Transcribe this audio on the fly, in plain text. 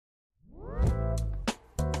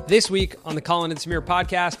This week on the Colin and Samir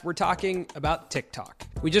podcast, we're talking about TikTok.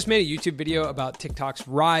 We just made a YouTube video about TikTok's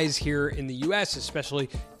rise here in the US, especially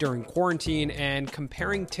during quarantine, and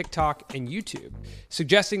comparing TikTok and YouTube,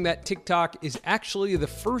 suggesting that TikTok is actually the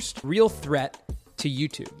first real threat to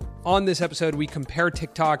YouTube. On this episode, we compare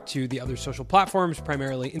TikTok to the other social platforms,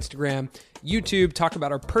 primarily Instagram, YouTube, talk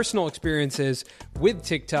about our personal experiences with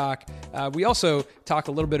TikTok. We also talk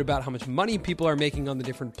a little bit about how much money people are making on the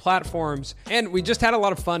different platforms. And we just had a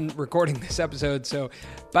lot of fun recording this episode. So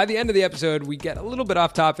by the end of the episode, we get a little bit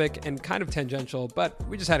off topic and kind of tangential, but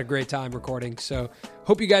we just had a great time recording. So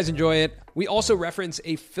hope you guys enjoy it. We also reference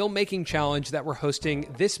a filmmaking challenge that we're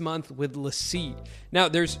hosting this month with LaCie. Now,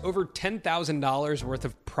 there's over $10,000 worth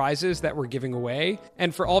of prizes that we're giving away.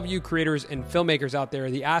 And for all of you creators and filmmakers out there,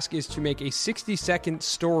 the ask is to make a 60-second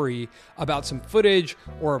story about some footage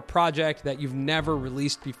or a project that you've never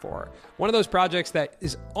released before. One of those projects that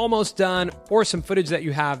is almost done, or some footage that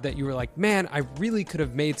you have that you were like, man, I really could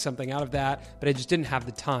have made something out of that, but I just didn't have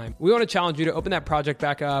the time. We want to challenge you to open that project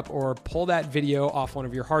back up or pull that video off one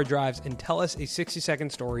of your hard drives and tell us a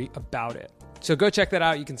 60-second story about it. So go check that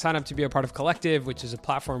out. You can sign up to be a part of Collective, which is a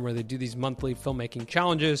platform where they do these monthly filmmaking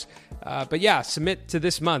challenges. But yeah, submit to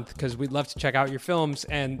this month because we'd love to check out your films.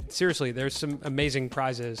 And seriously, there's some amazing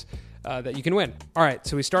prizes that you can win. All right,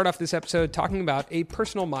 so we start off this episode talking about a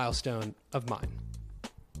personal milestone of mine.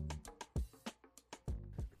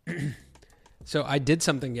 So I did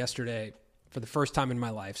something yesterday for the first time in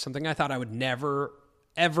my life, something I thought I would never,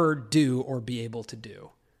 ever do or be able to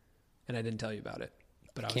do. And I didn't tell you about it.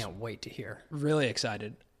 But I can't wait to hear. Really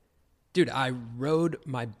excited. Dude, I rode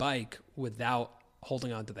my bike without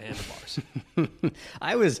holding on to the handlebars.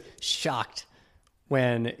 I was shocked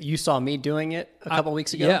when you saw me doing it a couple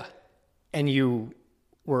weeks ago. Yeah. And you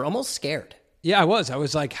were almost scared. Yeah, I was. I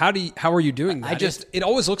was like, how are you doing that? It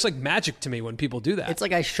always looks like magic to me when people do that. It's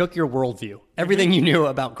like I shook your worldview. Everything you knew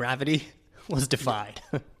about gravity was defied.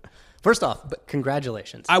 First off, but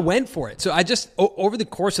congratulations. I went for it. So I just, over the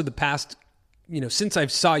course of the past, since I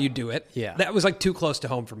saw you do it, that was like too close to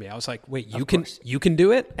home for me. I was like, wait, you can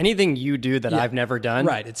do it? Anything you do that I've never done.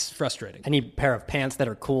 Right. It's frustrating. Any pair of pants that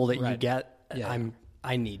are cool that you get,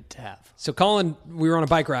 I need to have. So Colin, we were on a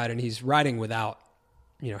bike ride and he's riding without,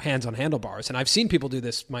 hands on handlebars. And I've seen people do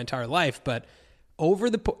this my entire life, but over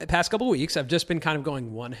the past couple of weeks, I've just been kind of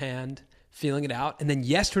going one hand, feeling it out. And then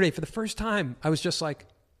yesterday, for the first time, I was just like,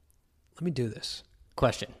 let me do this.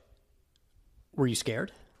 Question. Were you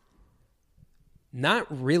scared? Not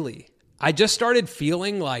really. I just started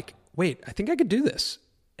feeling like, wait, I think I could do this.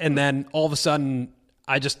 And then all of a sudden,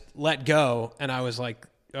 I just let go and I was like,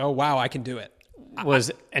 oh, wow, I can do it.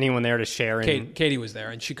 Was anyone there to share? Katie was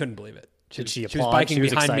there and she couldn't believe it. Did she applaud? She was biking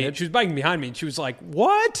behind excited? me. She was biking behind me and she was like,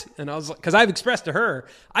 what? And I was like, because I've expressed to her,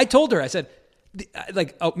 I told her, I said,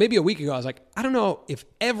 maybe a week ago, I was like, I don't know if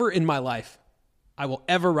ever in my life I will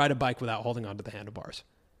ever ride a bike without holding onto the handlebars.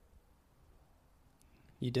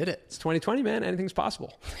 You did it. It's 2020, man. Anything's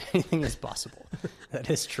possible. Anything is possible. That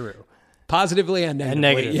is true. Positively and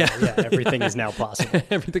negatively. Yeah, everything is now possible.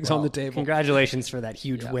 Everything's on the table. Congratulations for that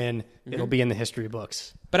huge win. Mm-hmm. It'll be in the history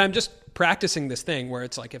books. But I'm just practicing this thing where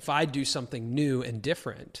it's like if I do something new and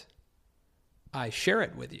different, I share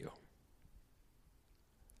it with you.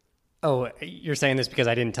 Oh, you're saying this because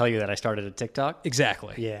I didn't tell you that I started a TikTok?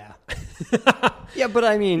 Exactly. Yeah. Yeah, but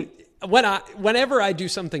I mean... Whenever I do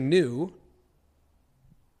something new,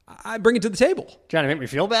 I bring it to the table. Trying to make me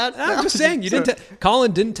feel bad? I'm just saying.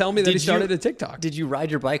 Colin didn't tell me that he started a TikTok. Did you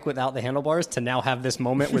ride your bike without the handlebars to now have this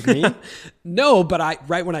moment with me? No, but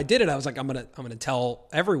right when I did it, I was like, I'm gonna tell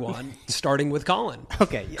everyone, starting with Colin.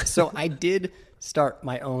 Okay, so I did start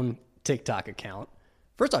my own TikTok account.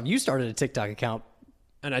 First off, you started a TikTok account.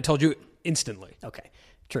 And I told you instantly. Okay,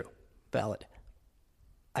 true. Valid.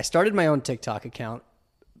 I started my own TikTok account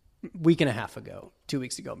a week and a half ago, 2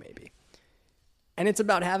 weeks ago maybe. And it's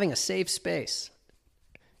about having a safe space.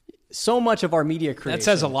 So much of our media creation... That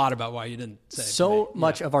says a lot about why you didn't say it. So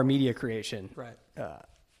much of our media creation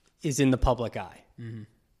is in the public eye. Mm-hmm.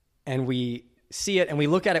 And we see it and we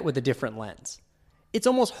look at it with a different lens. It's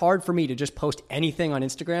almost hard for me to just post anything on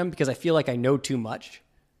Instagram because I feel like I know too much.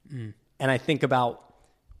 And I think about,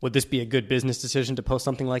 would this be a good business decision to post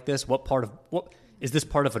something like this? What is this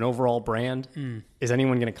part of an overall brand? Is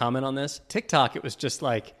anyone going to comment on this? TikTok, it was just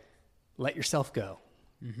like, let yourself go.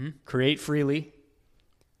 Mm-hmm. Create freely.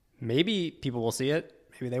 Maybe people will see it.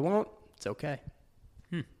 Maybe they won't. It's okay.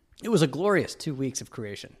 It was a glorious 2 weeks of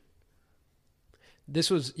creation. This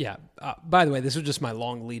was, by the way, this was just my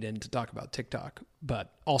long lead in to talk about TikTok,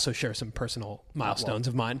 but also share some personal milestones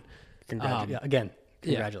of mine.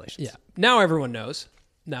 Congratulations. Yeah. Now everyone knows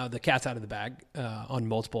now the cat's out of the bag on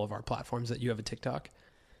multiple of our platforms that you have a TikTok.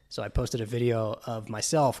 So I posted a video of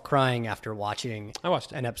myself crying after watching I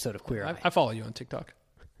watched it. an episode of Queer Eye. I follow you on TikTok.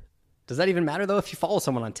 Does that even matter though if you follow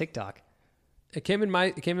someone on TikTok? It came in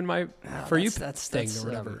my For You that's thing or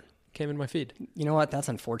whatever. It came in my feed. You know what? That's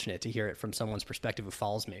unfortunate to hear it from someone's perspective who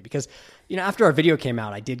follows me because, after our video came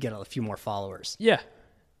out, I did get a few more followers. Yeah.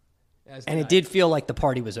 And it did feel like the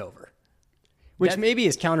party was over, which maybe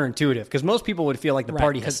is counterintuitive because most people would feel like the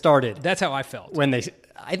party has started. That's how I felt.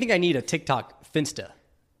 I think I need a TikTok Finsta,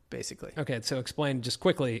 basically. Okay, so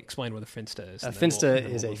quickly explain what a Finsta is. A Finsta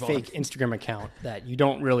is a fake Instagram account that you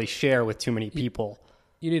don't really share with too many people.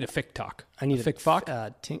 You need a FicTok. I need a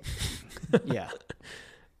FicFoc? Yeah.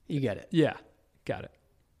 You get it. Yeah, got it.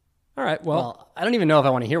 All right, well, I don't even know if I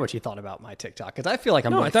want to hear what you thought about my TikTok because I feel like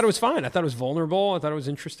I thought it was fine. I thought it was vulnerable. I thought it was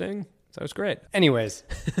interesting. That was great. Anyways,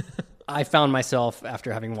 I found myself,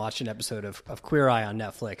 after having watched an episode of Queer Eye on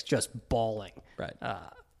Netflix, just bawling. Right.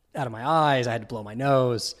 Out of my eyes. I had to blow my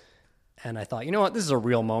nose. And I thought, you know what? This is a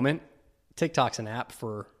real moment. TikTok's an app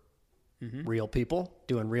for real people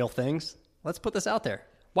doing real things. Let's put this out there.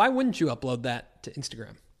 Why wouldn't you upload that to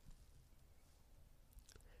Instagram?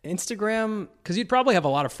 Instagram, because you'd probably have a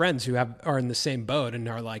lot of friends who are in the same boat and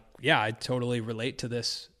are like, yeah, I totally relate to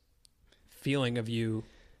this feeling of you.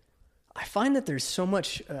 I find that there's so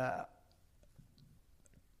much,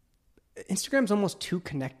 Instagram's almost too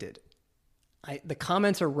connected. The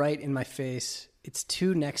comments are right in my face. It's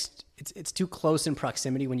too close in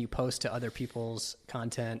proximity when you post to other people's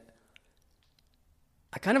content.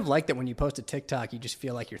 I kind of like that when you post a TikTok, you just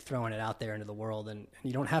feel like you're throwing it out there into the world and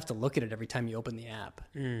you don't have to look at it every time you open the app.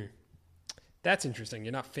 That's interesting.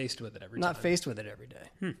 You're not faced with it every time. Not faced with it every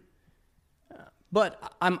day.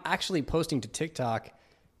 But I'm actually posting to TikTok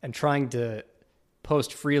and trying to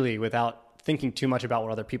post freely without thinking too much about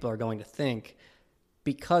what other people are going to think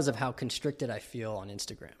because of how constricted I feel on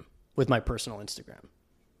Instagram with my personal Instagram.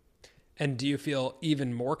 And do you feel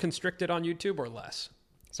even more constricted on YouTube or less?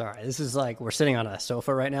 Sorry, this is like we're sitting on a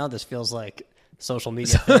sofa right now. This feels like social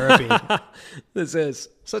media therapy. This is.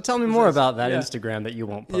 So tell me more about that Instagram that you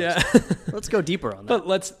won't post. Yeah. Let's go deeper on that.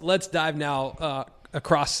 But let's dive now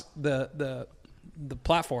across the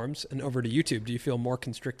platforms and over to YouTube. Do you feel more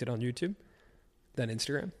constricted on YouTube than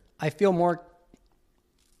Instagram? I feel more.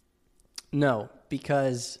 No,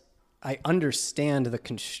 because I understand the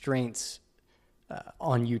constraints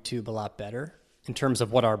on YouTube a lot better in terms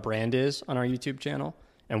of what our brand is on our YouTube channel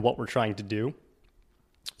and what we're trying to do.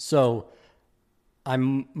 So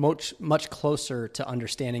I'm much closer to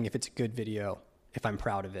understanding if it's a good video, if I'm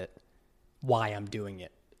proud of it, why I'm doing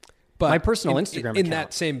it. But my personal Instagram account. In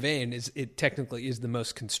that same vein, it technically is the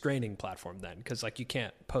most constraining platform then, because you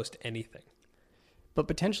can't post anything. But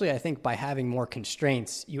potentially, I think by having more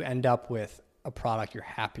constraints, you end up with a product you're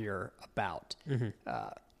happier about.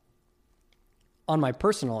 On my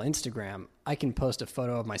personal Instagram, I can post a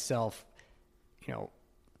photo of myself,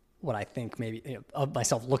 what I think maybe of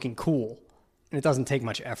myself looking cool, and it doesn't take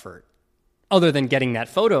much effort other than getting that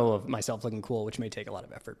photo of myself looking cool, which may take a lot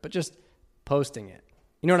of effort, but just posting it.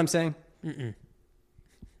 You know what I'm saying? Never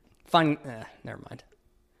mind.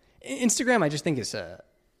 Instagram, I just think is a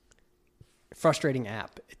frustrating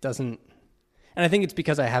app. It doesn't, and I think it's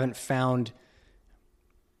because I haven't found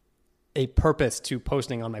a purpose to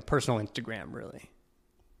posting on my personal Instagram, really.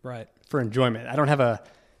 Right. For enjoyment.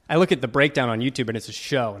 I look at the breakdown on YouTube and it's a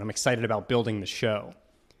show and I'm excited about building the show.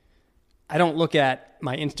 I don't look at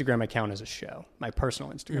my Instagram account as a show, my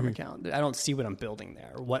personal Instagram account. I don't see what I'm building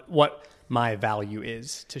there, what my value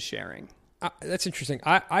is to sharing. That's interesting.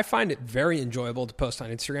 I find it very enjoyable to post on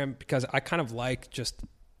Instagram because I kind of like just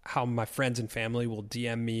how my friends and family will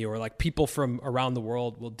DM me, or like people from around the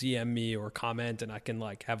world will DM me or comment, and I can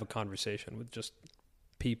like have a conversation with just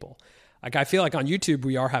people. Like I feel like on YouTube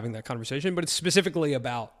we are having that conversation, but it's specifically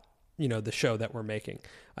about, the show that we're making.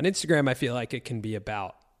 On Instagram, I feel like it can be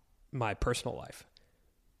about my personal life.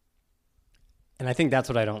 And I think that's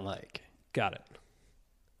what I don't like. Got it.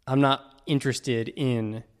 I'm interested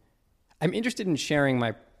in sharing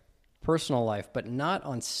my personal life, but not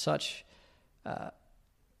on such a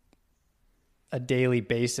daily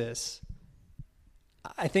basis.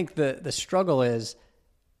 I think the struggle is,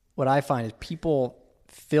 what I find is people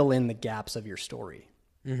fill in the gaps of your story.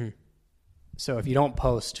 So if you don't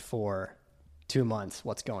post for 2 months,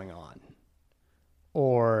 what's going on?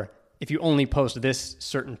 Or if you only post this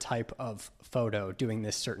certain type of photo doing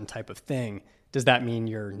this certain type of thing, does that mean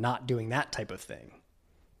you're not doing that type of thing?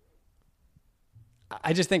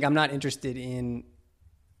 I just think I'm not interested in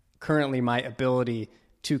currently my ability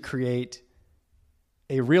to create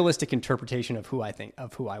a realistic interpretation of who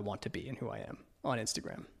I want to be and who I am. on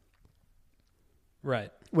Instagram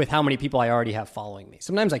Right. with how many people I already have following me.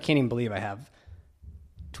 Sometimes I can't even believe I have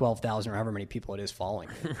 12,000 or however many people it is following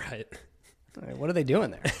me. Right. Like, what are they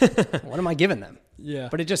doing there? What am I giving them? Yeah.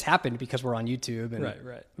 But it just happened because we're on YouTube. And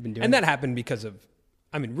Right. we've been doing And that happened because of,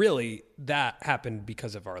 I mean, really, that happened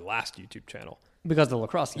because of our last YouTube channel. because of the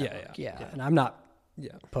lacrosse Yeah, network. yeah. And I'm not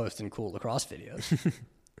Yeah. posting cool lacrosse videos.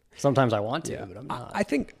 Sometimes I want to, but I'm not. I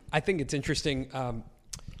think it's interesting.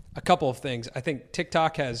 A couple of things. I think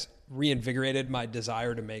TikTok has reinvigorated my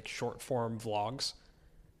desire to make short form vlogs,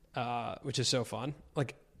 which is so fun.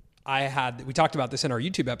 Like we talked about this in our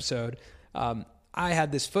YouTube episode. I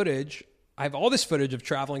had this footage. I have all this footage of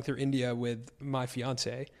traveling through India with my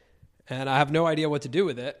fiance, and I have no idea what to do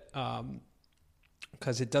with it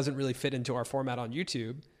because it doesn't really fit into our format on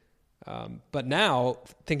YouTube. But now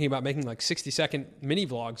thinking about making like 60-second mini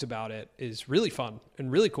vlogs about it is really fun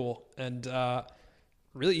and really cool and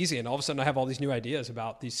really easy. And all of a sudden I have all these new ideas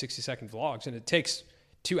about these 60-second vlogs, and it takes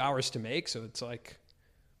 2 hours to make. So it's like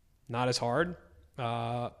not as hard.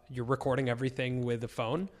 You're recording everything with a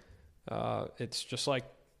phone. It's just like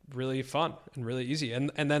really fun and really easy. And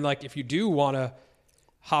then like, if you do want to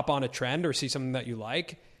hop on a trend or see something that you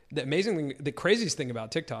like, the craziest thing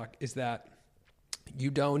about TikTok is that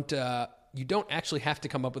you don't actually have to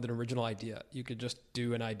come up with an original idea. You could just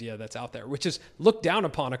do an idea that's out there, which is looked down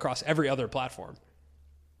upon across every other platform.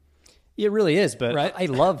 It really is, but Right? I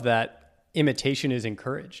love that imitation is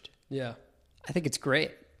encouraged. Yeah. I think it's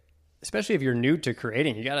great, especially if you're new to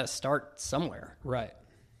creating. You got to start somewhere. Right.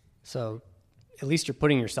 So at least you're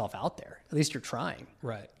putting yourself out there. At least you're trying.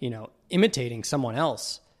 Right. Imitating someone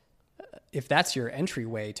else, if that's your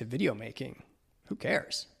entryway to video making, who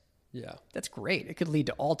cares? Yeah. That's great. It could lead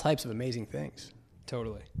to all types of amazing things.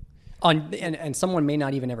 Totally. And someone may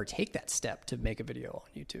not even ever take that step to make a video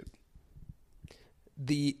on YouTube.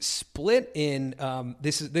 The split in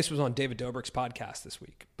this was on David Dobrik's podcast this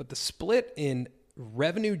week, but the split in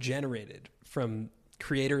revenue generated from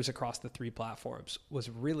creators across the three platforms was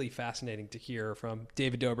really fascinating to hear from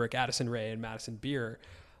David Dobrik, Addison Rae, and Madison Beer.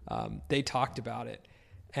 They talked about it,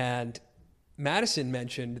 and Madison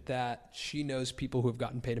mentioned that she knows people who have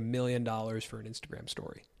gotten paid $1 million for an Instagram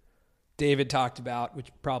story. David talked about,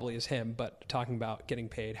 which probably is him, but talking about getting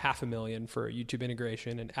paid $500,000 for a YouTube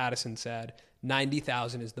integration. And Addison said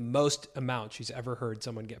 $90,000 is the most amount she's ever heard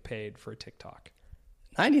someone get paid for a TikTok.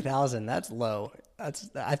 90,000, that's low.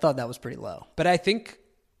 I thought that was pretty low. But I think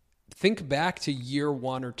back to year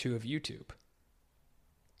 1 or 2 of YouTube.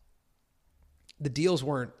 The deals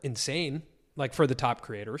weren't insane, like for the top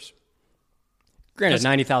creators. Granted,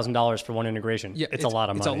 $90,000 for one integration. Yeah, it's a lot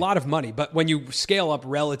of money. It's a lot of money, but when you scale up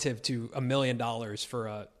relative to $1 million for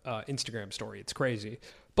a Instagram story, it's crazy.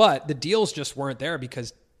 But the deals just weren't there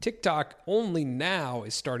because TikTok only now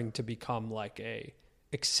is starting to become like a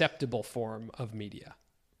acceptable form of media.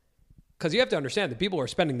 Because you have to understand that people who are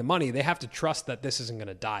spending the money, they have to trust that this isn't going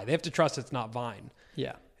to die. They have to trust it's not Vine.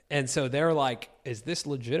 Yeah. And so they're like, is this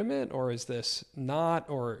legitimate or is this not?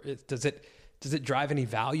 Or does it drive any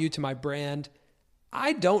value to my brand?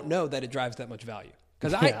 I don't know that it drives that much value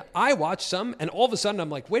because I watch some and all of a sudden I'm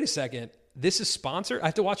like, wait a second, this is sponsored. I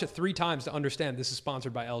have to watch it 3 times to understand this is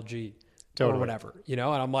sponsored by LG or whatever, and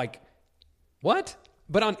I'm like, what?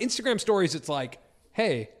 But on Instagram stories, it's like,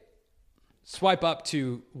 hey, swipe up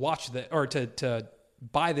to watch or to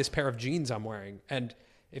buy this pair of jeans I'm wearing. And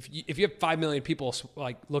if you have 5 million people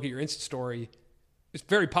like look at your Insta story, it's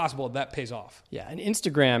very possible that pays off. Yeah. And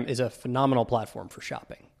Instagram is a phenomenal platform for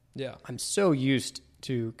shopping. Yeah. I'm so used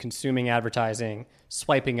to consuming advertising,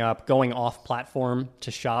 swiping up, going off platform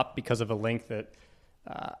to shop because of a link that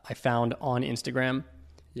I found on Instagram.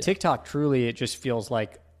 Yeah. TikTok, truly, it just feels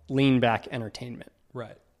like lean back entertainment.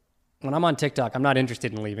 Right. When I'm on TikTok, I'm not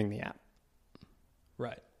interested in leaving the app.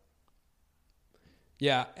 Right.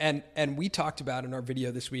 Yeah. And we talked about in our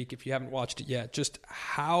video this week, if you haven't watched it yet, just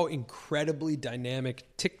how incredibly dynamic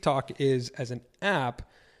TikTok is as an app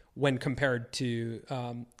when compared to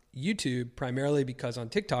YouTube, primarily because on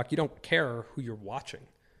TikTok, you don't care who you're watching.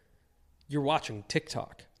 You're watching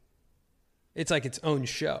TikTok. It's like its own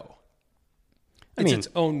show. It's its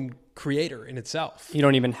own creator in itself. You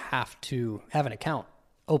don't even have to have an account.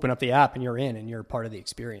 Open up the app and you're in and you're part of the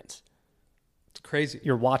experience. It's crazy.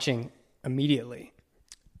 You're watching immediately.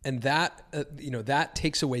 And that, that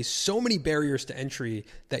takes away so many barriers to entry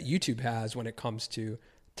that YouTube has when it comes to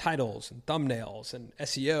titles and thumbnails and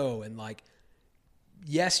SEO and like,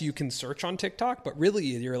 yes, you can search on TikTok, but really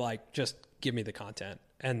you're like, just give me the content.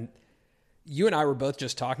 And you and I were both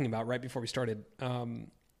just talking about right before we started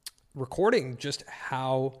recording just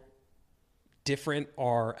how different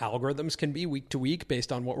our algorithms can be week to week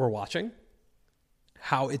based on what we're watching.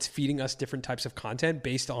 how it's feeding us different types of content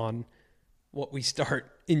based on what we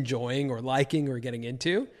start enjoying or liking or getting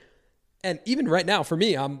into. And even right now, for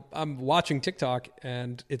me, I'm watching TikTok,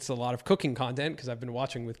 and it's a lot of cooking content because I've been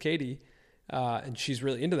watching with Katie, and she's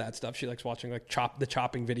really into that stuff. She likes watching like the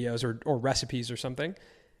chopping videos or recipes or something.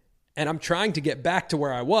 And I'm trying to get back to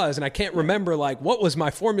where I was, and I can't remember like what was my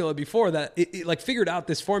formula before that. It like figured out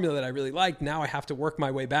this formula that I really liked. Now I have to work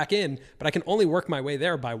my way back in, but I can only work my way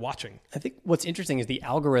there by watching. I think what's interesting is the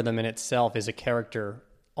algorithm in itself is a character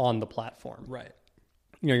on the platform. Right.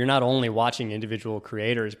 You know, you're not only watching individual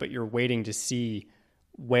creators, but you're waiting to see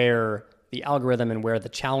where the algorithm and where the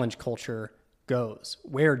challenge culture goes.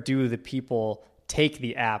 Where do the people take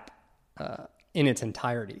the app in its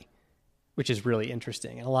entirety, which is really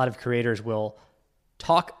interesting. And a lot of creators will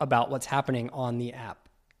talk about what's happening on the app,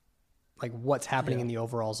 like what's happening in the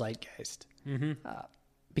overall zeitgeist,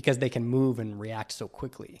 because they can move and react so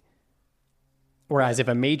quickly. Whereas if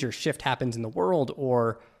a major shift happens in the world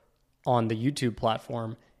or on the YouTube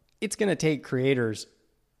platform, it's going to take creators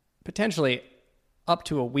potentially up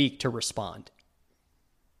to a week to respond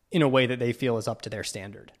in a way that they feel is up to their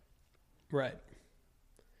standard. Right.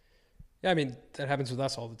 Yeah, I mean, that happens with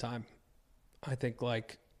us all the time. I think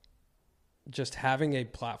like just having a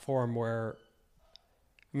platform where,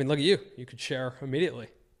 I mean, look at you. You could share immediately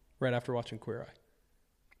right after watching Queer Eye.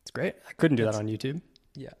 It's great. I couldn't do that on YouTube.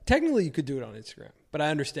 Yeah. Technically, you could do it on Instagram, but I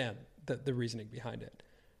understand the reasoning behind it.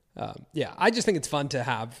 Yeah, I just think it's fun to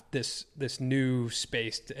have this new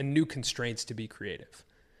space and new constraints to be creative.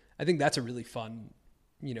 I think that's a really fun,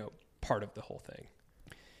 part of the whole thing.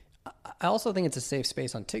 I also think it's a safe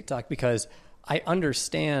space on TikTok because I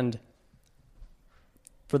understand,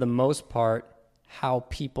 for the most part, how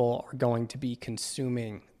people are going to be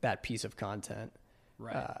consuming that piece of content.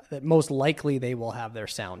 Right. That most likely they will have their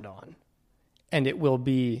sound on. And it will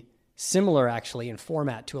be similar, actually, in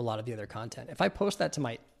format to a lot of the other content. If I post that to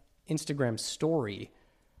my Instagram story,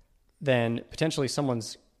 then potentially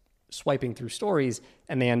someone's swiping through stories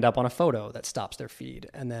and they end up on a photo that stops their feed.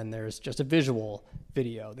 And then there's just a visual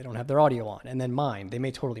video. They don't have their audio on. And then mine, they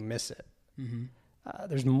may totally miss it. Mm-hmm.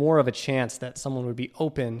 There's more of a chance that someone would be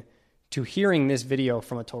open to hearing this video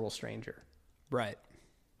from a total stranger. Right.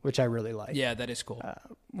 Which I really like. Yeah, that is cool.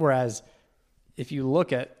 Whereas if you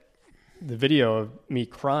look at the video of me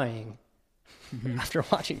crying after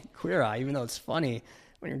watching Queer Eye, even though it's funny,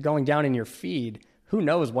 when you're going down in your feed, who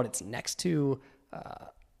knows what it's next to?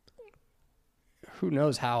 Who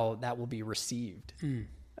knows how that will be received in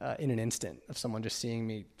an instant of someone just seeing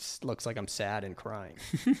me looks like I'm sad and crying.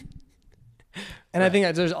 And right. I think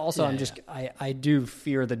that there's also, I do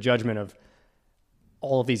fear the judgment of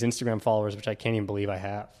all of these Instagram followers, which I can't even believe I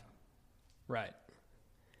have. Right.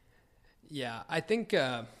 Yeah, I think,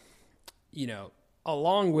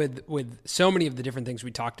 along with so many of the different things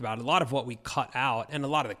we talked about, a lot of what we cut out and a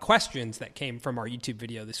lot of the questions that came from our YouTube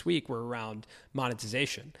video this week were around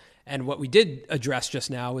monetization. And what we did address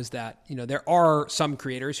just now is that, there are some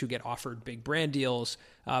creators who get offered big brand deals,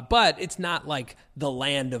 but it's not like the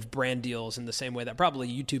land of brand deals in the same way that probably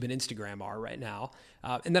YouTube and Instagram are right now.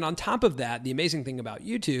 And then on top of that, the amazing thing about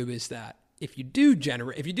YouTube is that if you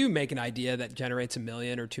do make an idea that generates 1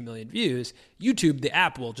 million or 2 million views, YouTube, the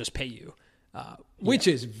app, will just pay you. Which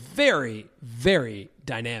is very, very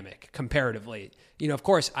dynamic comparatively. Of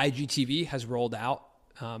course, IGTV has rolled out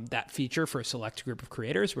that feature for a select group of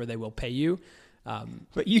creators where they will pay you.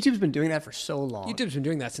 But YouTube's been doing that for so long. YouTube's been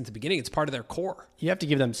doing that since the beginning. It's part of their core. You have to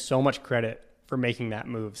give them so much credit for making that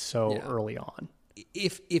move so early on.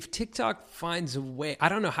 If TikTok finds a way, I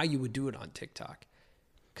don't know how you would do it on TikTok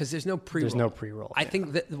because there's no pre-roll. There's no pre-roll. I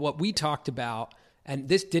think that what we talked about, and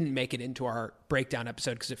this didn't make it into our breakdown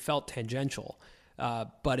episode because it felt tangential,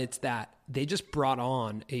 but it's that they just brought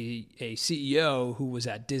on a CEO who was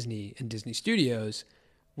at Disney and Disney Studios,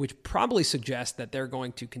 which probably suggests that they're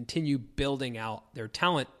going to continue building out their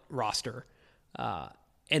talent roster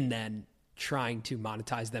and then trying to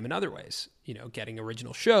monetize them in other ways. Getting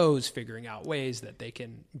original shows, figuring out ways that they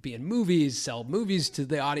can be in movies, sell movies to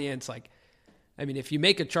the audience. If you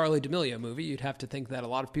make a Charli D'Amelio movie, you'd have to think that a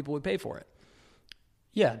lot of people would pay for it.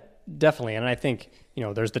 Yeah, definitely. And I think,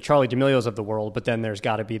 there's the Charli D'Amelios of the world, but then there's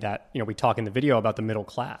got to be that, we talk in the video about the middle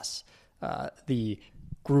class, the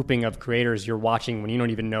grouping of creators you're watching when you don't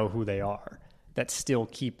even know who they are, that still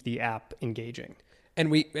keep the app engaging.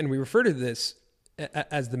 And we refer to this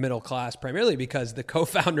as the middle class primarily because the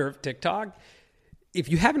co-founder of TikTok, if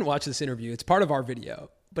you haven't watched this interview, it's part of our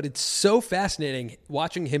video, but it's so fascinating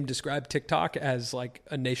watching him describe TikTok as like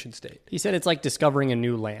a nation state. He said it's like discovering a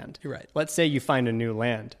new land. You're right. Let's say you find a new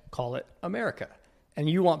land, call it America, and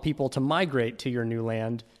you want people to migrate to your new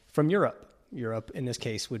land from Europe. Europe in this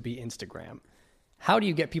case would be Instagram. How do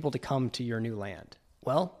you get people to come to your new land?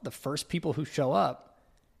 Well, the first people who show up,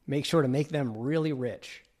 make sure to make them really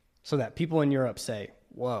rich so that people in Europe say,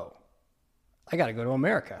 whoa, I got to go to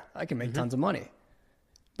America. I can make tons of money.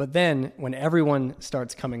 But then when everyone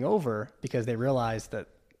starts coming over because they realize that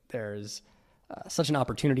there's such an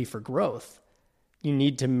opportunity for growth, you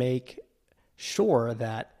need to make sure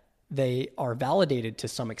that they are validated to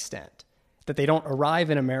some extent, that they don't arrive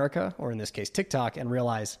in America, or in this case, TikTok, and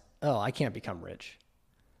realize, oh, I can't become rich.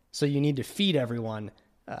 So you need to feed everyone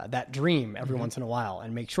that dream every once in a while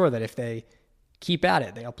and make sure that if they keep at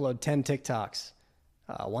it, they upload 10 TikToks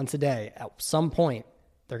once a day, at some point,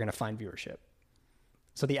 they're going to find viewership.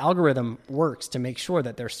 So the algorithm works to make sure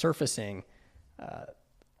that they're surfacing,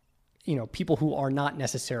 people who are not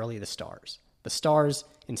necessarily the stars. The stars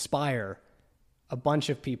inspire a bunch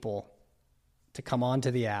of people to come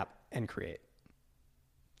onto the app and create.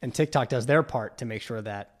 And TikTok does their part to make sure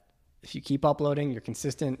that if you keep uploading, you're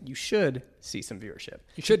consistent, you should see some viewership.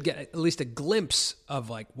 You should get at least a glimpse of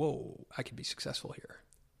like, whoa, I could be successful here.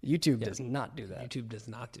 YouTube does not do that. YouTube does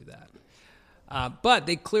not do that. But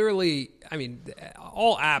they clearly,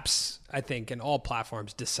 all apps, I think, and all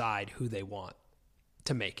platforms decide who they want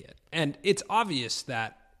to make it. And it's obvious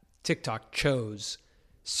that TikTok chose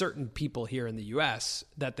certain people here in the US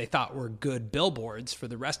that they thought were good billboards for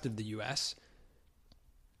the rest of the US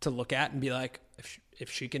to look at and be like, if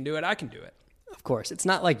she can do it, I can do it. Of course. It's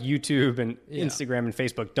not like YouTube and Instagram and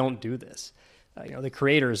Facebook don't do this. The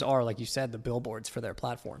creators are, like you said, the billboards for their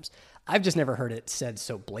platforms. I've just never heard it said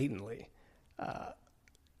so blatantly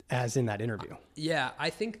as in that interview. Yeah, I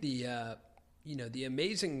think the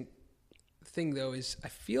amazing thing, though, is I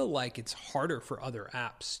feel like it's harder for other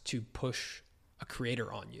apps to push a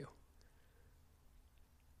creator on you.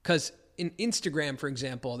 Because in Instagram, for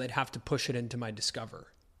example, they'd have to push it into my Discover.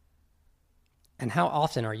 And how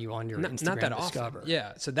often are you on your Instagram Not that Discover? Often.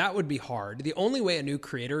 Yeah, so that would be hard. The only way a new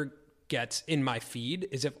creator gets in my feed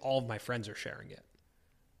is if all of my friends are sharing it.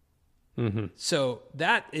 Mm-hmm. So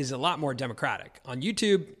that is a lot more democratic. On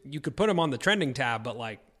YouTube, you could put them on the trending tab, but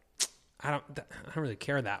like, I don't really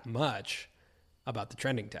care that much about the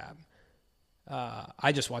trending tab.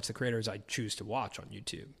 I just watch the creators I choose to watch on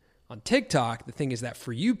YouTube. On TikTok, the thing is that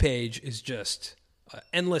For You page is just an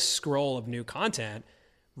endless scroll of new content.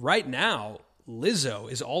 Right now, Lizzo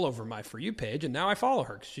is all over my For You page, and now I follow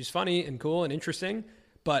her because she's funny and cool and interesting.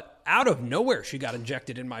 But out of nowhere, she got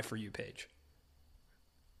injected in my For You page.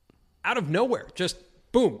 Out of nowhere, just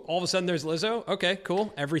boom, all of a sudden there's Lizzo. Okay,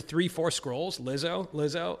 cool. Every 3-4 scrolls, Lizzo.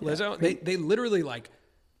 Yeah. They literally like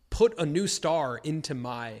put a new star into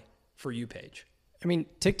my For You page. I mean,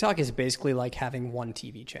 TikTok is basically like having one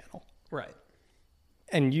TV channel. Right.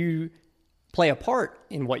 And you play a part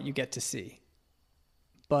in what you get to see.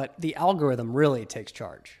 But the algorithm really takes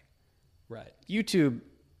charge. Right. YouTube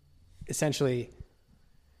essentially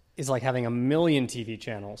is like having 1 million TV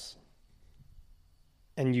channels,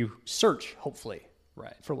 and you search, hopefully,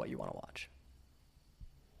 for what you want to watch.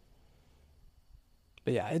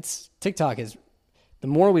 But yeah, TikTok is, the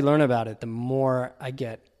more we learn about it, the more I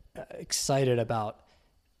get excited about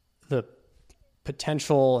the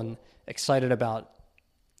potential and excited about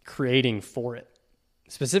creating for it.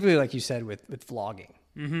 Specifically, like you said, with vlogging.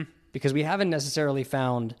 Mm-hmm. Because we haven't necessarily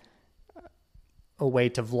found a way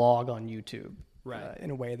to vlog on YouTube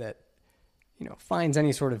in a way that, finds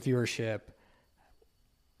any sort of viewership.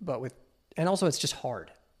 And also it's just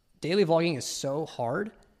hard. Daily vlogging is so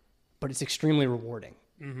hard, but it's extremely rewarding.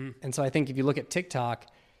 Mm-hmm. And so I think if you look at TikTok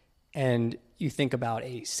and you think about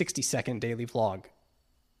a 60-second daily vlog,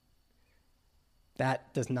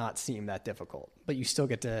 that does not seem that difficult, but you still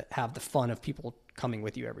get to have the fun of people coming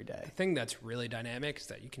with you every day. The thing that's really dynamic is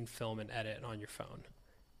that you can film and edit on your phone.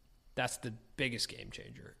 That's the biggest game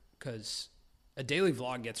changer, because a daily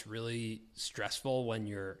vlog gets really stressful when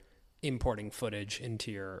you're importing footage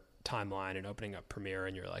into your timeline and opening up Premiere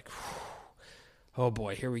and you're like, oh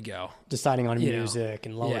boy, here we go. Deciding on music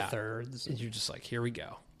and lower thirds. And you're just like, here we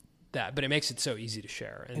go. But it makes it so easy to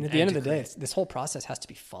share. And at the end of the day, this whole process has to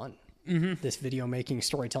be fun. Mm-hmm. This video making,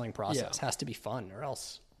 storytelling process has to be fun, or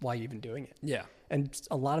else why are you even doing it? Yeah. And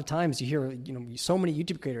a lot of times you hear, so many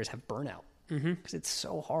YouTube creators have burnout because it's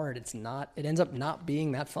so hard. It ends up not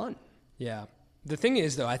being that fun. Yeah. The thing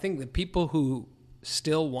is, though, I think the people who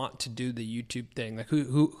still want to do the YouTube thing, like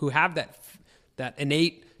who have that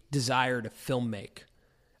innate desire to film make,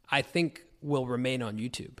 I think will remain on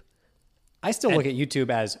YouTube. I still look at YouTube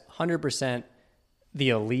as 100% the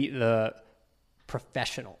elite, the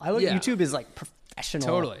professional. I look at YouTube as like professional,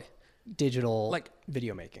 totally digital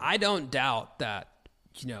video making. I don't doubt that,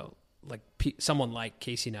 someone like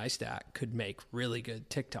Casey Neistat could make really good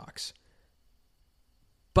TikToks.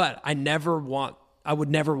 But I would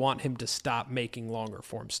never want him to stop making longer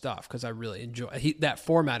form stuff because I really enjoy that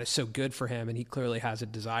format is so good for him, and he clearly has a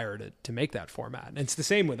desire to make that format. And it's the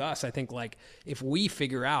same with us. I think like if we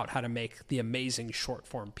figure out how to make the amazing short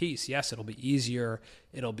form piece, yes, it'll be easier,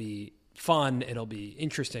 it'll be fun, it'll be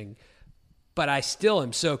interesting, but I still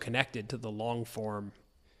am so connected to the long form,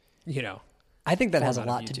 I think that has a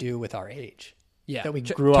lot to do with our age. Yeah. That we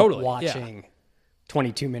grew up watching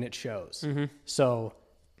 22-minute shows. Mm-hmm. So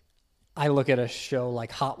I look at a show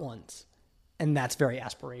like Hot Ones, and that's very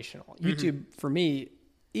aspirational. Mm-hmm. YouTube, for me,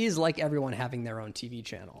 is like everyone having their own TV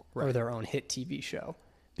channel or their own hit TV show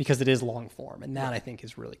because it is long form, and that I think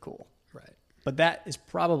is really cool. Right. But that is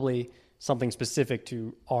probably something specific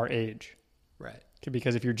to our age. Right.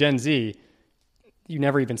 Because if you're Gen Z, you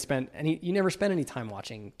never spend any time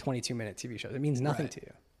watching 22-minute TV shows. It means nothing to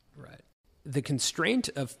you. Right. The constraint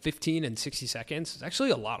of 15 and 60 seconds is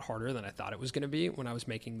actually a lot harder than I thought it was going to be when I was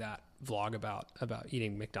making that vlog about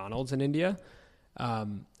eating McDonald's in India.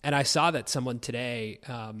 And I saw that someone today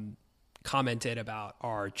commented about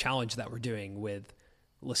our challenge that we're doing with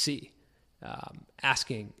Lassie,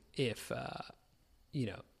 asking if,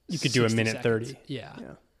 you could do a minute seconds. 30.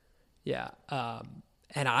 Yeah.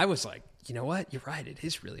 And I was like, you know what? You're right. It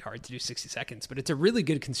is really hard to do 60 seconds, but it's a really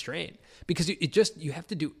good constraint because you have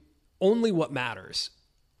to do only what matters.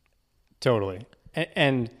 Totally.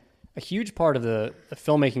 And a huge part of the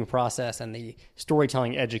filmmaking process and the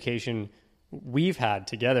storytelling education we've had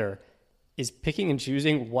together is picking and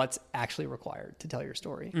choosing what's actually required to tell your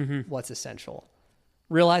story, what's essential.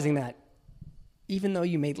 Realizing that even though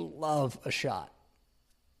you may love a shot,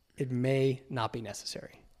 it may not be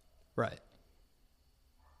necessary. Right.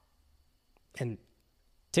 And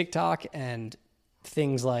TikTok and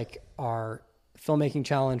things like our filmmaking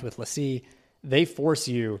challenge with Lassie, they force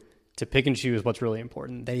you to pick and choose what's really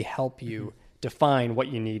important. They help you define what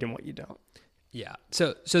you need and what you don't. Yeah.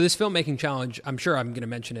 So this filmmaking challenge, I'm sure I'm going to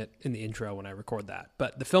mention it in the intro when I record that,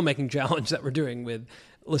 but the filmmaking challenge that we're doing with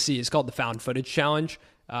Lassie is called the Found Footage Challenge.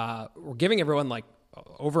 We're giving everyone like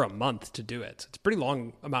over a month to do it. It's a pretty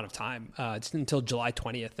long amount of time. It's until July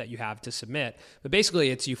 20th that you have to submit. But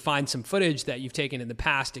basically it's you find some footage that you've taken in the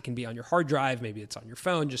past. It can be on your hard drive. Maybe it's on your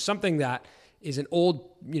phone, just something that is an old,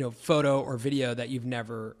 photo or video that you've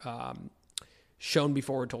never shown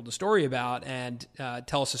before or told a story about, and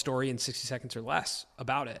tell us a story in 60 seconds or less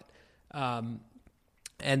about it.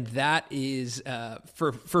 And that is,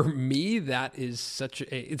 for me, that is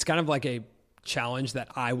it's kind of like a challenge that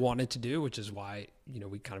I wanted to do, which is why,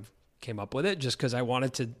 we kind of came up with it, just because I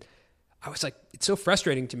was like, it's so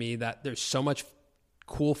frustrating to me that there's so much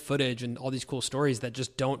cool footage and all these cool stories that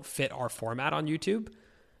just don't fit our format on YouTube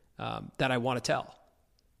that I want to tell.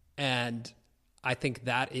 And I think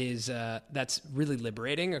that is, that's really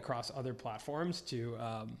liberating across other platforms to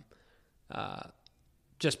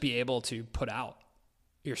just be able to put out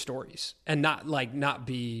your stories and not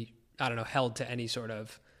be, held to any sort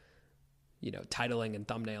of, titling and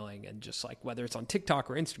thumbnailing, and just like whether it's on TikTok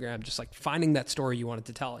or Instagram, just like finding that story you wanted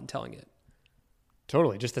to tell and telling it.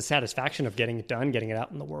 Totally. Just the satisfaction of getting it done, getting it out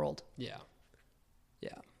in the world. Yeah.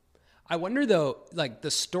 Yeah. I wonder though, like the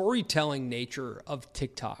storytelling nature of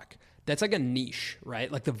TikTok, that's like a niche,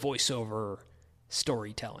 right? Like the voiceover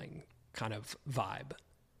storytelling kind of vibe.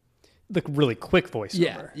 The really quick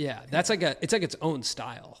voiceover. Yeah. That's like it's like its own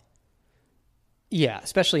style. Yeah.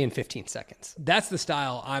 Especially in 15 seconds. That's the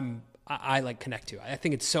style I like connect to. I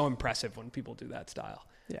think it's so impressive when people do that style.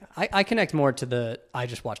 Yeah. I connect more to I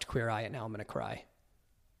just watched Queer Eye and now I'm going to cry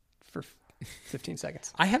for 15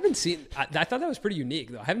 seconds. I haven't seen, I thought that was pretty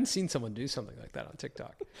unique though. I haven't seen someone do something like that on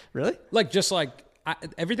TikTok. Really? Like just like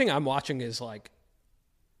everything I'm watching is like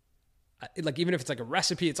even if it's like a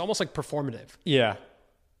recipe, it's almost like performative. Yeah.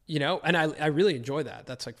 And I really enjoy that.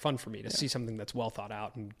 That's like fun for me to see something that's well thought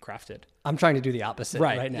out and crafted. I'm trying to do the opposite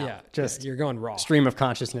right now. Yeah. Just you're going raw. Stream of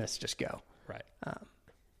consciousness, just go. Right.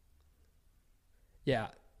 Yeah.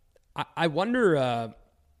 I wonder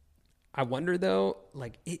though,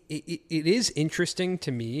 like it is interesting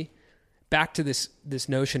to me, back to this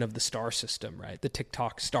notion of the star system, right? The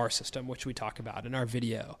TikTok star system, which we talk about in our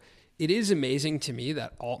video. It is amazing to me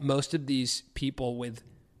that most of these people with,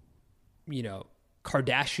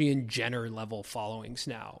 Kardashian Jenner level followings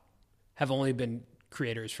now have only been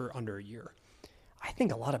creators for under a year. I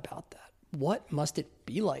think a lot about that. What must it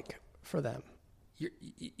be like for them?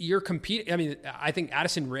 You're competing. I mean, I think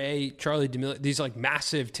Addison Rae, Charli D'Amelio, these like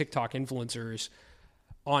massive TikTok influencers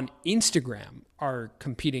on Instagram are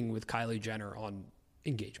competing with Kylie Jenner on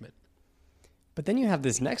engagement. But then you have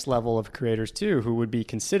this next level of creators too, who would be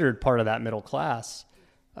considered part of that middle class,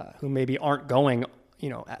 who maybe aren't going,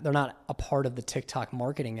 they're not a part of the TikTok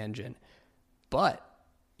marketing engine, but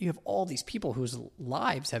you have all these people whose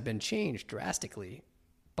lives have been changed drastically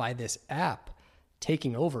by this app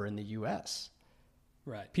taking over in the US.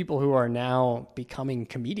 Right. People who are now becoming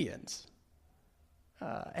comedians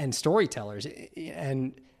and storytellers,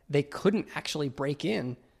 and they couldn't actually break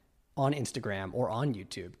in on Instagram or on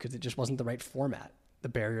YouTube because it just wasn't the right format. The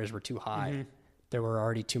barriers were too high. Mm-hmm. There were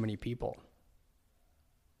already too many people.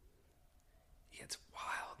 Yeah, it's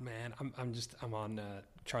wild, man. I'm on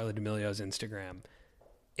Charli D'Amelio's Instagram.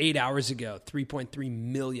 8 hours ago, 3.3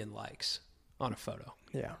 million likes on a photo.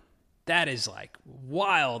 Yeah. That is like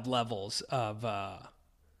wild levels of, I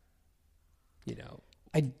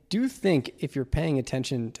do think if you're paying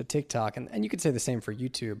attention to TikTok, and you could say the same for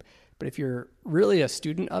YouTube, but if you're really a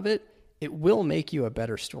student of it, it will make you a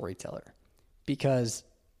better storyteller. Because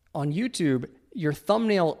on YouTube, your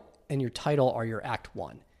thumbnail and your title are your act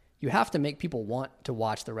one. You have to make people want to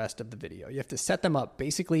watch the rest of the video. You have to set them up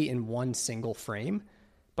basically in one single frame.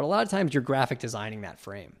 But a lot of times you're graphic designing that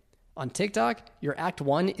frame. On TikTok, your act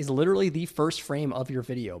one is literally the first frame of your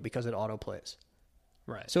video because it autoplays.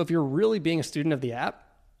 Right. So if you're really being a student of the app,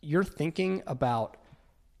 you're thinking about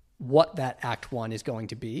what that act one is going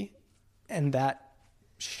to be, and that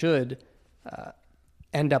should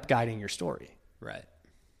end up guiding your story. Right.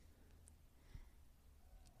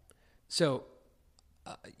 So,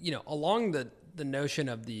 along the notion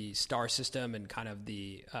of the star system and kind of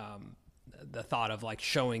the thought of like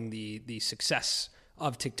showing the success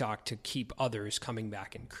of TikTok to keep others coming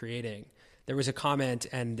back and creating, there was a comment,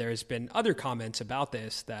 and there's been other comments about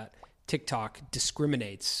this, that TikTok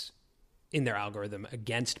discriminates in their algorithm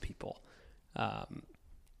against people.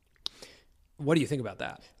 What do you think about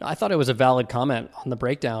that? I thought it was a valid comment on the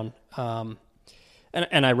breakdown. And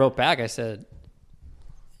I wrote back, I said,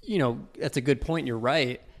 that's a good point. You're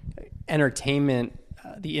right. Entertainment,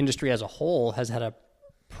 the industry as a whole, has had a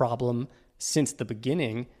problem since the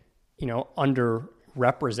beginning,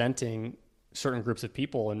 underrepresenting certain groups of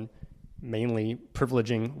people and mainly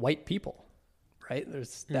privileging white people, right?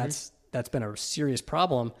 That's been a serious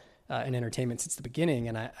problem in entertainment since the beginning.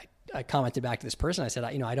 And I commented back to this person. I said,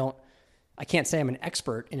 I can't say I'm an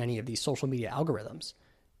expert in any of these social media algorithms,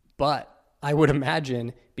 but I would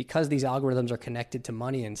imagine because these algorithms are connected to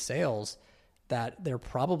money and sales, that there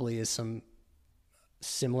probably is some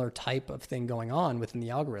similar type of thing going on within the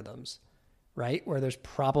algorithms, right? Where there's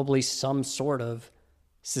probably some sort of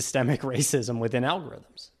systemic racism within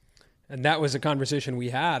algorithms. And that was a conversation we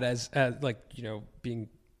had as being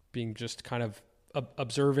just kind of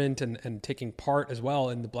observant and taking part as well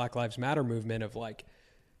in the Black Lives Matter movement of like,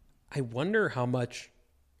 I wonder how much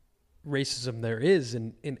racism there is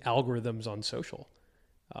in algorithms on social.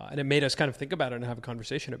 And it made us kind of think about it and have a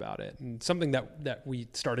conversation about it. And something that we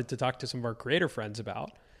started to talk to some of our creator friends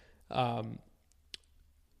about.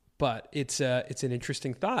 But it's an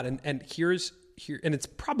interesting thought. And it's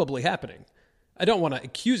probably happening. I don't want to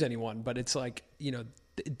accuse anyone, but it's like,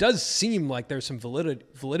 it does seem like there's some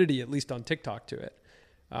validity, at least on TikTok, to it.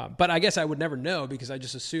 But I guess I would never know because I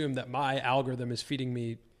just assume that my algorithm is feeding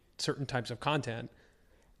me certain types of content.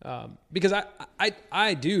 Because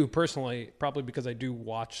I do personally, probably because I do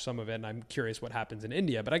watch some of it and I'm curious what happens in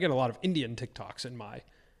India, but I get a lot of Indian TikToks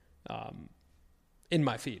in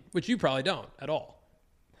my feed, which you probably don't at all.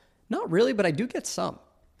 Not really, but I do get some.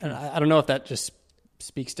 And I don't know if that just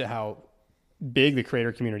speaks to how big the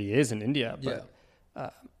creator community is in India, but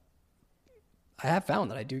I have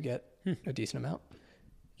found that I do get a decent amount.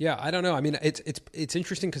 Yeah, I don't know. I mean, it's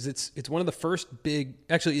interesting because it's one of the first big,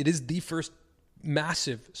 actually it is the first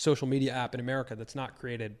massive social media app in America that's not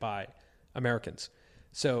created by Americans.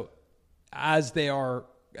 So as they are,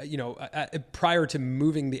 prior to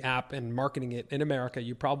moving the app and marketing it in America,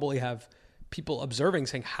 you probably have people observing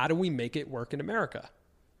saying, how do we make it work in America?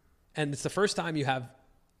 And it's the first time you have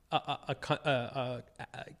a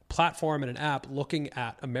platform and an app looking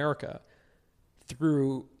at America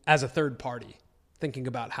through as a third party, thinking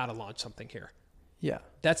about how to launch something here. Yeah.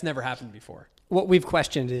 That's never happened before. What we've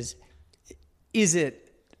questioned is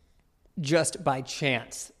it just by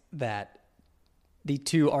chance that the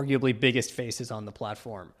two arguably biggest faces on the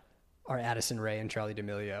platform are Addison Rae and Charli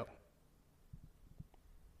D'Amelio?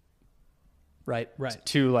 Right? Right.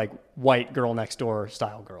 Two like white girl next door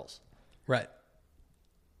style girls. Right.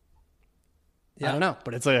 Yeah. I don't know,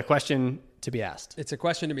 but it's like a question to be asked. It's a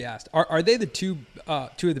question to be asked. Are they the two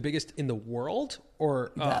of the biggest in the world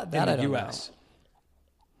or that in the I don't U.S.?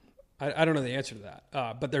 I don't know the answer to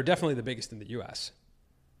that, but they're definitely the biggest in the U.S.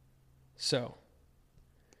 So,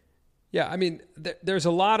 Yeah, I mean, there's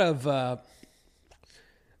a lot of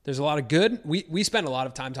good. We spend a lot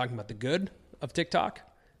of time talking about the good of TikTok,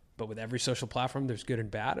 but with every social platform, there's good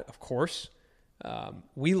and bad, of course.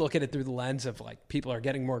 We look at it through the lens of like people are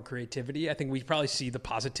getting more creativity. I think we probably see the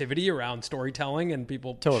positivity around storytelling and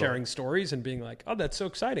people sharing stories and being like, oh, that's so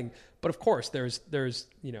exciting. But of course, there's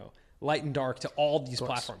light and dark to all these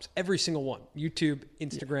platforms, every single one, YouTube,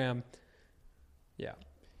 Instagram. Yeah.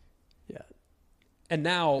 And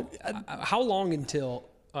now, how long until,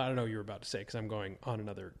 I don't know what you were about to say, because I'm going on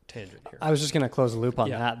another tangent here. I was just going to close the loop on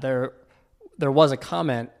that. There was a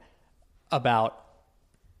comment about,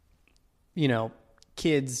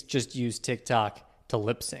 kids just use TikTok to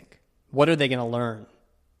lip sync. What are they going to learn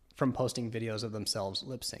from posting videos of themselves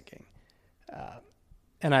lip syncing?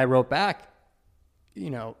 And I wrote back,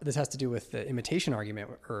 this has to do with the imitation argument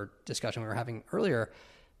or discussion we were having earlier,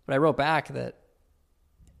 but I wrote back that,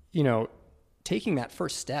 taking that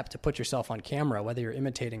first step to put yourself on camera, whether you're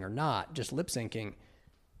imitating or not, just lip syncing,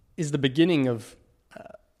 is the beginning of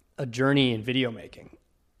a journey in video making.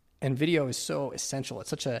 And video is so essential.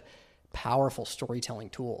 It's such a powerful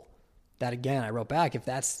storytelling tool that, again, I wrote back, if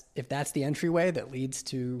that's the entryway that leads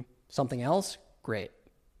to something else, great.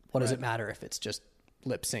 What does it matter if it's just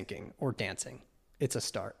lip syncing or dancing? It's a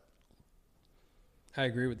start. I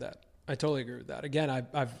agree with that. I totally agree with that. Again,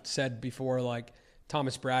 I've said before, like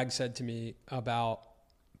Thomas Bragg said to me about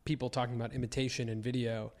people talking about imitation in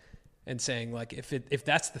video and saying like, if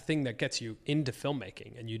that's the thing that gets you into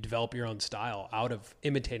filmmaking and you develop your own style out of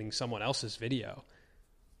imitating someone else's video,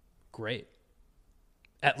 great.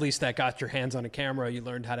 At least that got your hands on a camera. You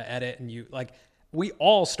learned how to edit, and we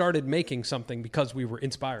all started making something because we were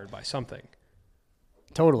inspired by something.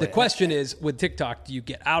 Totally. The question is, with TikTok, do you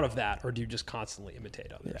get out of that or do you just constantly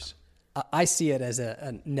imitate others? Yeah. I see it as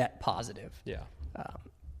a net positive. Yeah.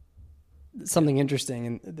 Something interesting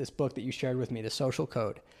in this book that you shared with me, The Social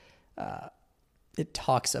Code, it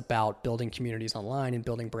talks about building communities online and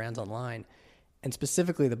building brands online. And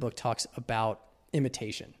specifically, the book talks about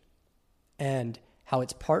imitation and how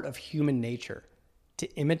it's part of human nature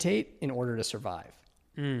to imitate in order to survive.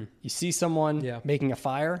 You see someone making a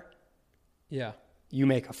fire, you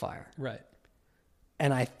make a fire. Right.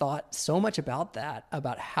 And I thought so much about that,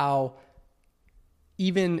 about how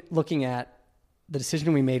even looking at the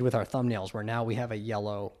decision we made with our thumbnails, where now we have a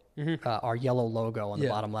yellow, our yellow logo on the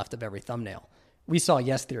bottom left of every thumbnail. We saw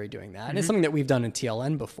Yes Theory doing that. And it's something that we've done in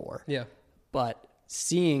TLN before. Yeah. But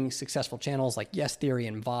seeing successful channels like Yes Theory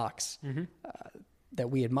and Vox that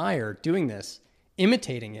we admire doing this,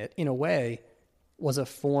 imitating it in a way was a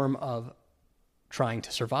form of trying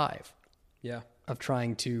to survive. Yeah. Of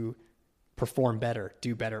trying to perform better,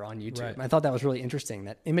 do better on YouTube. Right. And I thought that was really interesting,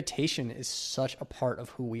 that imitation is such a part of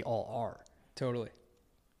who we all are. Totally.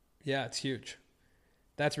 Yeah, it's huge.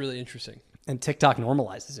 That's really interesting. And TikTok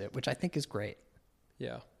normalizes it, which I think is great.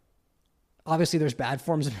 Yeah. Obviously, there's bad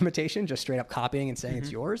forms of imitation, just straight up copying and saying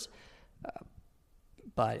it's yours.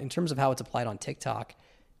 But in terms of how it's applied on TikTok,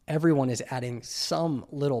 everyone is adding some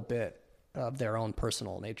little bit of their own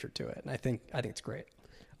personal nature to it. And I think it's great.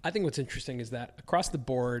 I think what's interesting is that across the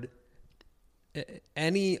board,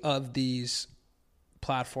 any of these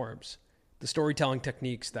platforms, the storytelling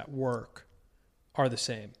techniques that work are the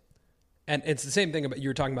same. And it's the same thing about, you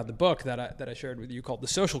were talking about the book that I shared with you called The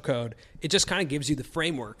Social Code. It just kind of gives you the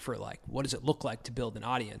framework for like, what does it look like to build an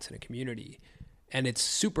audience and a community? And it's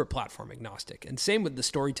super platform agnostic. And same with the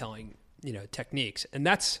storytelling, techniques. And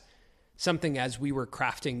that's something, as we were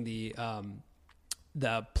crafting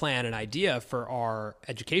the plan and idea for our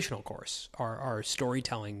educational course, our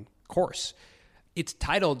storytelling course. It's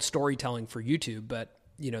titled Storytelling for YouTube, but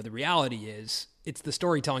the reality is it's the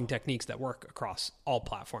storytelling techniques that work across all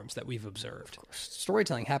platforms that we've observed.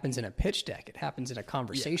 Storytelling happens in a pitch deck. It happens in a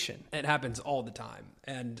conversation. Yeah, it happens all the time.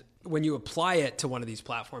 And when you apply it to one of these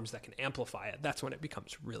platforms that can amplify it, that's when it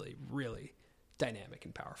becomes really, really dynamic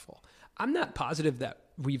and powerful. I'm not positive that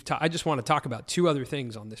I just want to talk about two other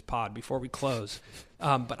things on this pod before we close.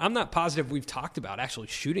 But I'm not positive we've talked about actually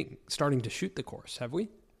starting to shoot the course. Have we?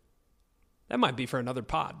 That might be for another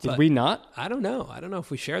pod. Did we not? I don't know. I don't know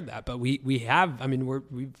if we shared that, but we have. I mean,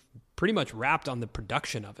 we've pretty much wrapped on the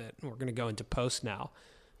production of it. We're going to go into post now,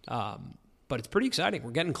 but it's pretty exciting.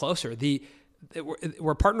 We're getting closer.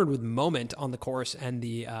 We're partnered with Moment on the course, and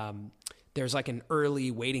there's like an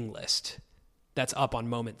early waiting list that's up on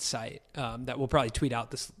Moment's site that we'll probably tweet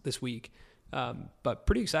out this week. But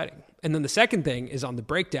pretty exciting. And then the second thing is on the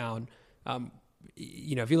breakdown.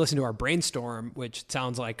 if you listen to our brainstorm, which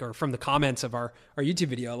sounds like, or from the comments of our YouTube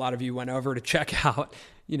video, a lot of you went over to check out,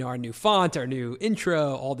 our new font, our new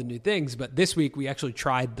intro, all the new things. But this week we actually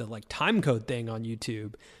tried the like time code thing on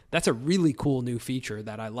YouTube. That's a really cool new feature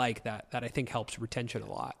that I like that I think helps retention a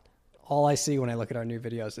lot. All I see when I look at our new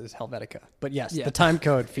videos is Helvetica. But yes, the time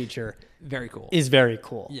code feature very cool. Is very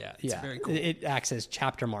cool. Yeah, it's very cool. It acts as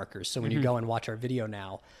chapter markers. So when you go and watch our video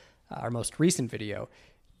now, our most recent video,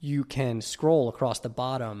 you can scroll across the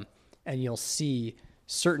bottom and you'll see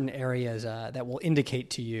certain areas that will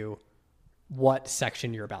indicate to you what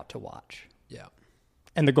section you're about to watch. Yeah.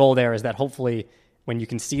 And the goal there is that hopefully when you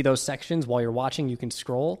can see those sections while you're watching, you can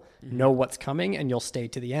scroll, know what's coming, and you'll stay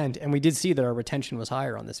to the end. And we did see that our retention was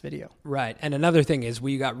higher on this video. Right. And another thing is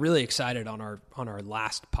we got really excited on our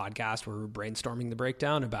last podcast where we were brainstorming the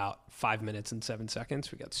breakdown about 5 minutes and 7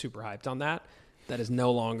 seconds. We got super hyped on that. That is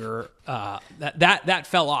no longer, that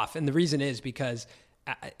fell off. And the reason is because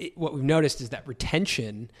what we've noticed is that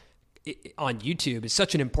retention on YouTube is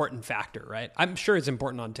such an important factor, right? I'm sure it's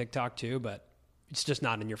important on TikTok too, but it's just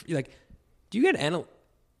not in your, like, do you get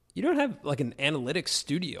you don't have like an analytics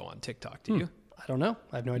studio on TikTok, do you? I don't know.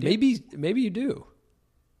 I have no idea. Maybe you do.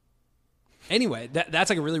 Anyway, that's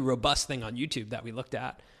like a really robust thing on YouTube that we looked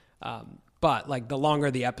at. But like the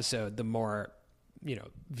longer the episode, the more,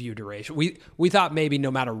 view duration. We thought maybe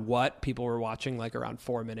no matter what, people were watching like around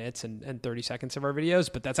 4 minutes and 30 seconds of our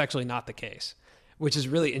videos, but that's actually not the case, which is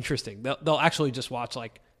really interesting. They'll actually just watch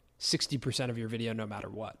like 60% of your video no matter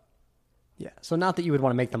what. Yeah. So not that you would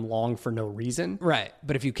want to make them long for no reason. Right.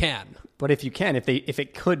 But if you can. If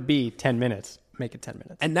it could be 10 minutes, make it 10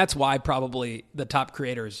 minutes. And that's why probably the top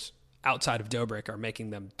creators outside of Dobrik are making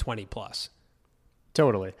them 20 plus.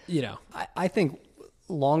 Totally. I think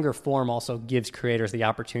longer form also gives creators the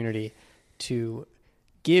opportunity to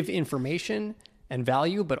give information and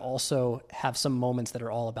value, but also have some moments that are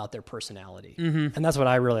all about their personality. And that's what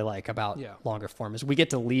I really like about longer form is we get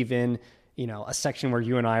to leave in, a section where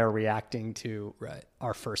you and I are reacting to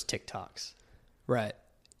our first TikToks. Right.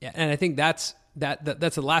 Yeah. And I think that's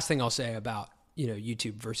the last thing I'll say about,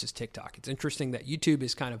 YouTube versus TikTok. It's interesting that YouTube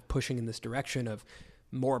is kind of pushing in this direction of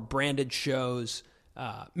more branded shows,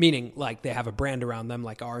 meaning like they have a brand around them,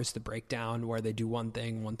 like ours, The Breakdown, where they do one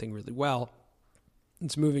thing really well.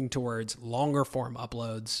 It's moving towards longer form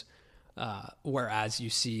uploads, whereas you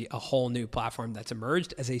see a whole new platform that's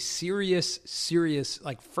emerged as a serious,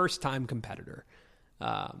 like first time competitor,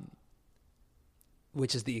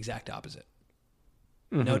 which is the exact opposite.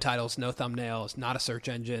 No titles, no thumbnails, not a search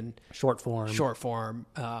engine. Short form.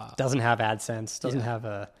 Doesn't have AdSense, doesn't have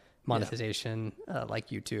a monetization like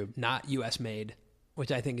YouTube. Not US made,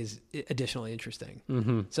 which I think is additionally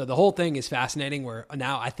interesting. So the whole thing is fascinating where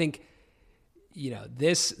now I think,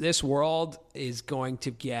 this world is going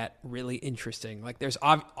to get really interesting. Like there's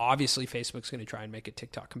obviously Facebook's going to try and make a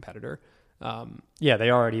TikTok competitor.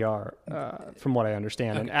 They already are, from what I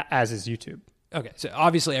understand, and as is YouTube. Okay, so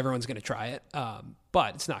obviously everyone's going to try it,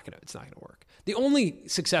 but it's not going to work. The only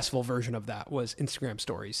successful version of that was Instagram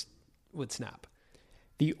Stories with Snap.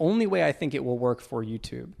 The only way I think it will work for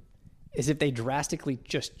YouTube is if they drastically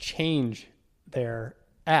just change their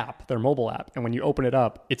app, their mobile app, and when you open it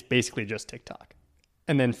up, it's basically just TikTok.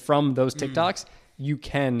 And then from those TikToks, you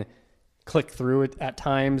can click through it at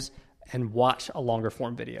times and watch a longer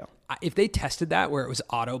form video. If they tested that where it was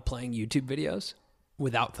auto playing YouTube videos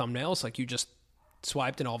without thumbnails, like you just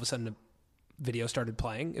swiped and all of a sudden the video started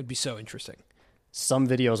playing, it'd be so interesting. Some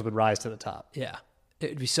videos would rise to the top. Yeah.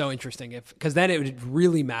 It'd be so interesting because then it would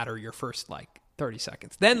really matter your first like 30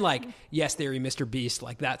 seconds. Then like Yes Theory, Mr. Beast,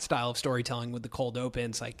 like that style of storytelling with the cold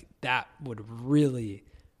opens, like that would really,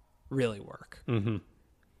 really work. And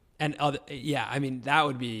that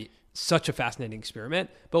would be such a fascinating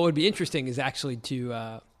experiment. But what would be interesting is actually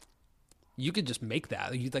to, you could just make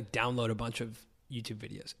that. You'd like download a bunch of YouTube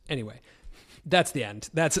videos. Anyway, that's the end.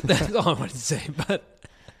 That's all I wanted to say. But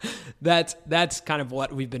that's kind of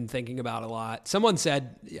what we've been thinking about a lot. Someone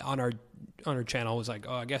said on our channel was like,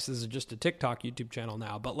 oh, I guess this is just a TikTok YouTube channel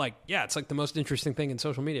now. But like, yeah, it's like the most interesting thing in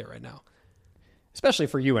social media right now. Especially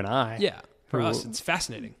for you and I. Yeah. For us, it's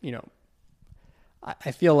fascinating.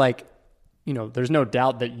 I feel like, there's no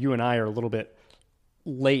doubt that you and I are a little bit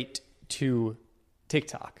late to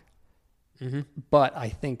TikTok. But I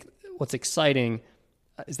think what's exciting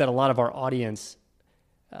is that a lot of our audience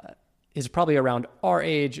is probably around our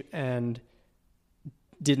age and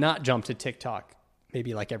did not jump to TikTok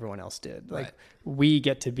maybe like everyone else did. Like we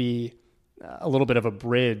get to be a little bit of a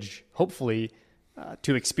bridge, hopefully,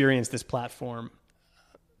 to experience this platform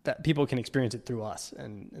that people can experience it through us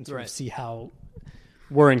and sort of see how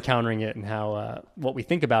we're encountering it and how what we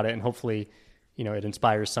think about it, and hopefully it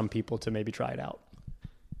inspires some people to maybe try it out.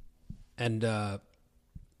 And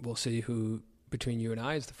we'll see who between you and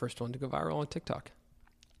I is the first one to go viral on TikTok.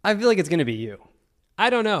 I feel like it's going to be you. I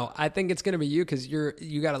don't know. I think it's going to be you because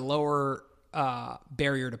you got a lower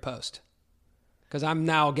barrier to post. Because I'm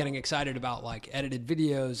now getting excited about like edited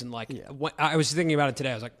videos and like what, I was thinking about it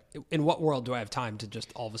today. I was like, in what world do I have time to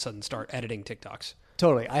just all of a sudden start editing TikToks?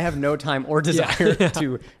 Totally. I have no time or desire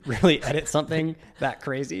to really edit something that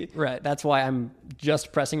crazy. Right. That's why I'm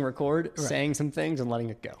just pressing record, saying some things and letting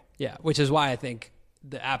it go. Yeah, which is why I think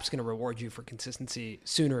the app's going to reward you for consistency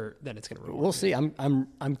sooner than it's going to reward We'll you. see.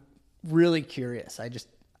 I'm really curious.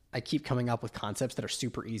 I keep coming up with concepts that are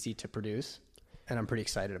super easy to produce, and I'm pretty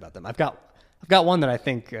excited about them. I've got one that I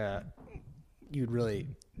think you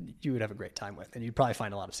would have a great time with, and you'd probably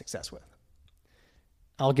find a lot of success with.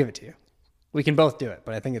 I'll give it to you. We can both do it,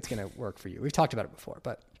 but I think it's going to work for you. We've talked about it before,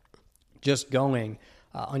 but just going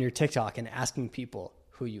on your TikTok and asking people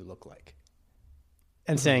who you look like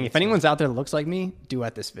and saying, if anyone's out there that looks like me,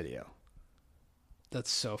 duet this video.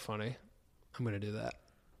 That's so funny. I'm going to do that.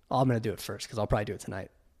 Well, I'm going to do it first because I'll probably do it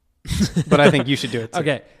tonight. But I think you should do it too.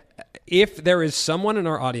 Okay. If there is someone in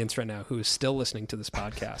our audience right now who is still listening to this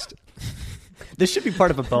podcast, this should be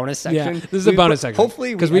part of a bonus section. Yeah, this is a bonus section.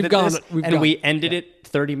 Hopefully, because we ended it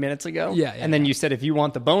 30 minutes ago. Yeah, and then you said if you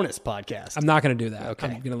want the bonus podcast, I'm not going to do that. Okay.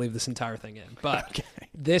 I'm going to leave this entire thing in. But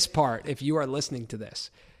this part, if you are listening to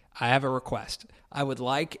this, I have a request. I would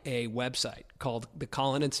like a website called the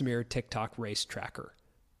Colin and Samir TikTok Race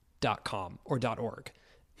Tracker.com or .org.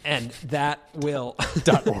 And that will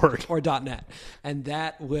 .org or .net, and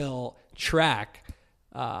that will track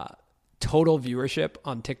total viewership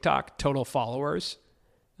on TikTok, total followers,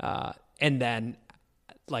 and then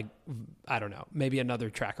like I don't know, maybe another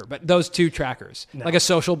tracker, but those two trackers, like a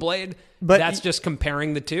Social Blade. But that's just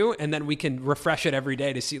comparing the two, and then we can refresh it every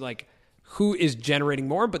day to see like who is generating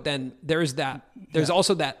more. But then there's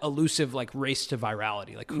also that elusive like race to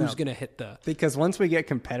virality, like who's going to hit the. Because once we get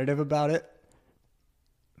competitive about it,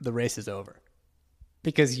 the race is over.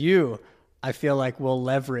 Because I feel like will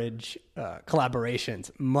leverage collaborations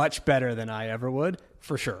much better than I ever would.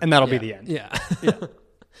 For sure. And that'll be the end. Yeah.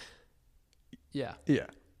 Yeah. Yeah.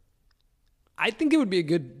 I think it would be a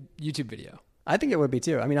good YouTube video. I think it would be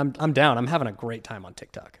too. I mean, I'm down. I'm having a great time on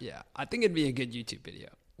TikTok. Yeah. I think it'd be a good YouTube video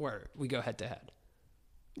where we go head to head.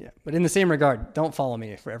 Yeah. But in the same regard, don't follow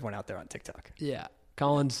me for everyone out there on TikTok. Yeah.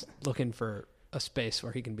 Colin's looking for a space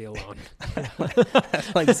where he can be alone.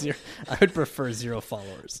 Like zero. I would prefer 0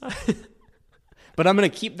 followers. But I'm going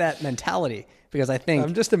to keep that mentality because I think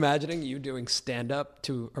I'm just imagining you doing stand up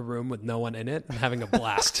to a room with no one in it and having a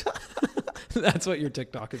blast. That's what your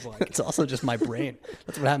TikTok is like. It's also just my brain.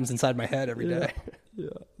 That's what happens inside my head every day. Yeah,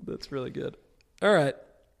 that's really good. All right.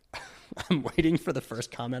 I'm waiting for the first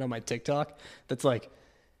comment on my TikTok that's like,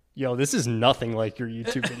 yo, this is nothing like your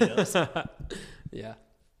YouTube videos. Yeah.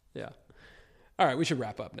 Yeah. All right, we should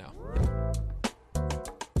wrap up now.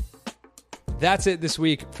 That's it this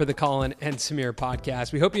week for the Colin and Samir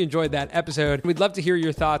podcast. We hope you enjoyed that episode. We'd love to hear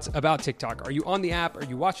your thoughts about TikTok. Are you on the app? Are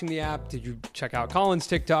you watching the app? Did you check out Colin's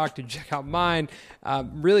TikTok? Did you check out mine?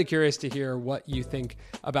 Really curious to hear what you think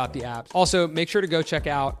about the app. Also, make sure to go check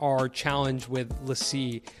out our challenge with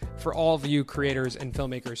LaCie for all of you creators and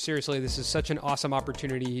filmmakers. Seriously, this is such an awesome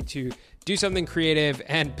opportunity to do something creative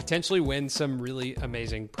and potentially win some really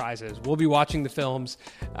amazing prizes. We'll be watching the films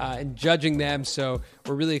and judging them, so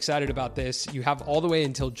we're really excited about this. You have all the way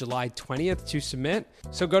until July 20th to submit,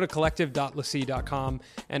 so go to collective.lacie.com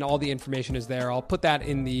and all the information is there. I'll put that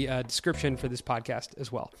in the description for this podcast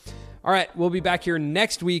as well. All right, we'll be back here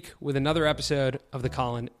next week with another episode of the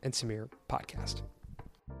Colin and Samir podcast.